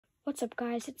What's up,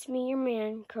 guys? It's me, your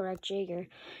man, Correct Jager,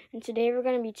 and today we're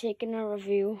gonna be taking a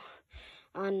review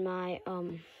on my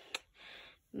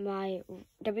my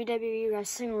WWE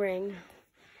wrestling ring.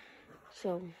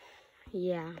 So,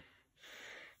 yeah,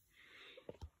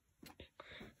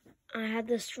 I had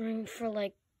this ring for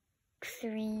like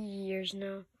 3 years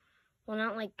now. Well,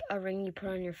 not like a ring you put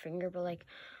on your finger, but like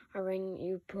a ring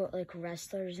you put like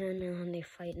wrestlers in, and then they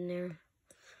fight in there.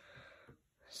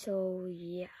 So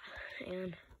yeah,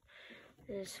 and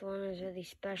this one is really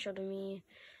special to me.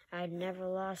 I'd never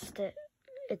lost it.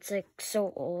 It's like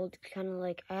so old, kind of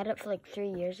like I had it for like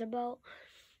 3 years about.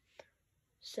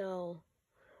 So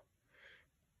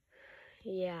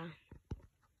yeah,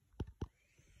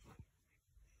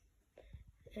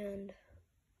 and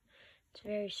it's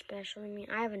very special to me.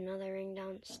 I have another ring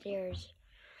downstairs,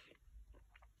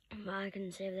 but I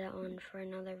can save that one for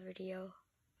another video.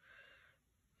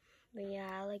 But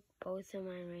yeah, I like both of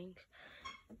my rings.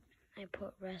 I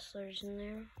put wrestlers in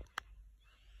there.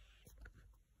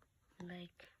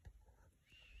 Like,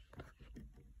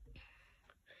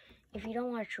 if you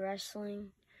don't watch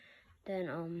wrestling,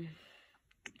 then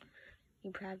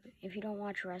if you don't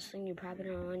watch wrestling, you probably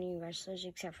don't know any wrestlers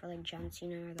except for like John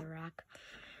Cena or The Rock.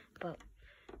 But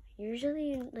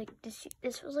usually, like this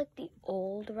was like the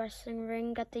old wrestling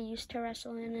ring that they used to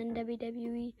wrestle in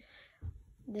WWE,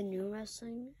 the new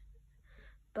wrestling.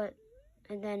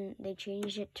 And then they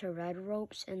changed it to red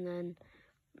ropes, and then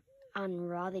on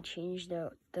Raw they changed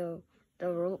the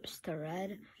ropes to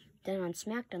red. Then on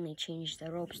SmackDown they changed the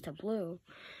ropes to blue.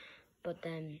 But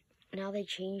then now they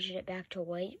changed it back to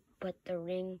white, but the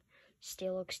ring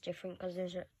still looks different because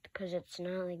it's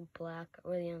not like black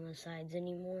really on the sides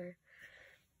anymore.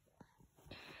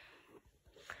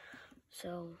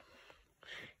 So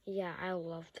yeah, I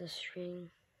love this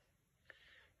ring.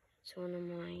 It's one of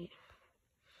my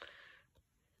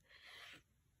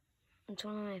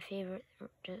favorite.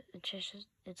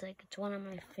 It's one of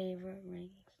my favorite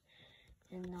rings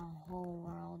in the whole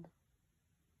world.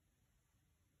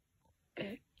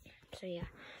 So yeah,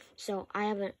 so I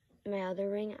have my other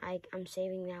ring. I'm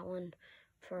saving that one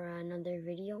for another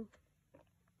video.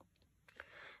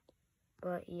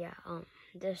 But yeah,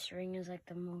 this ring is like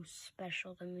the most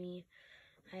special to me.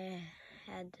 I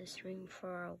had this ring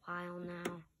for a while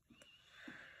now.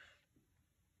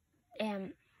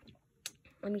 And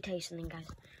let me tell you something, guys.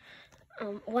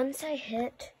 Once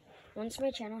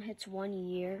my channel hits 1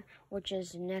 year, which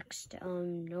is next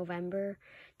November,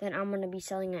 then I'm gonna be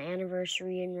selling an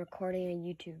anniversary and recording a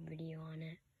YouTube video on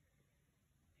it.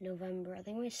 November. I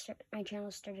think my channel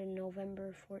started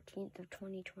November 14th of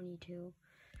 2022.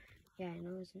 Yeah, it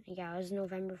was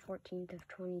November 14th of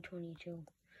 2022.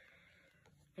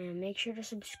 And make sure to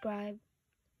subscribe.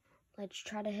 Let's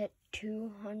try to hit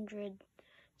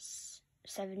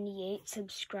 278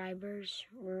 subscribers.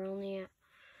 We're only at,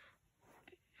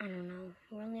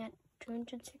 we're only at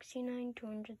 269,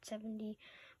 270,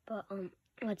 but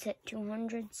let's hit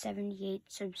 278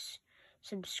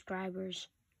 subscribers.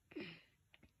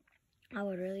 I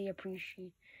would really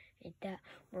appreciate that.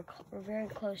 We're very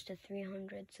close to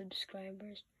 300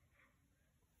 subscribers.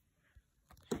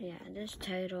 So yeah, this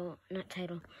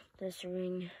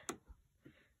ring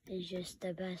is just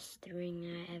the best ring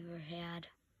I ever had.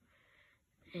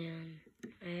 And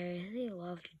I really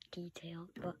love the detail,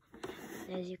 but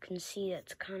as you can see,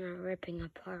 it's kind of ripping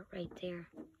apart right there.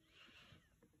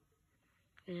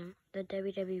 You know, the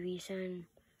WWE sign,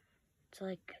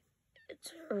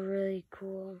 it's really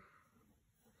cool,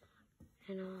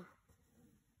 you know.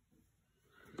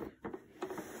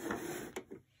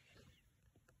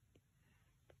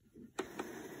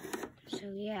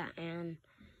 So yeah, and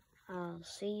I'll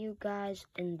see you guys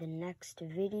in the next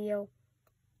video.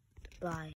 Bye.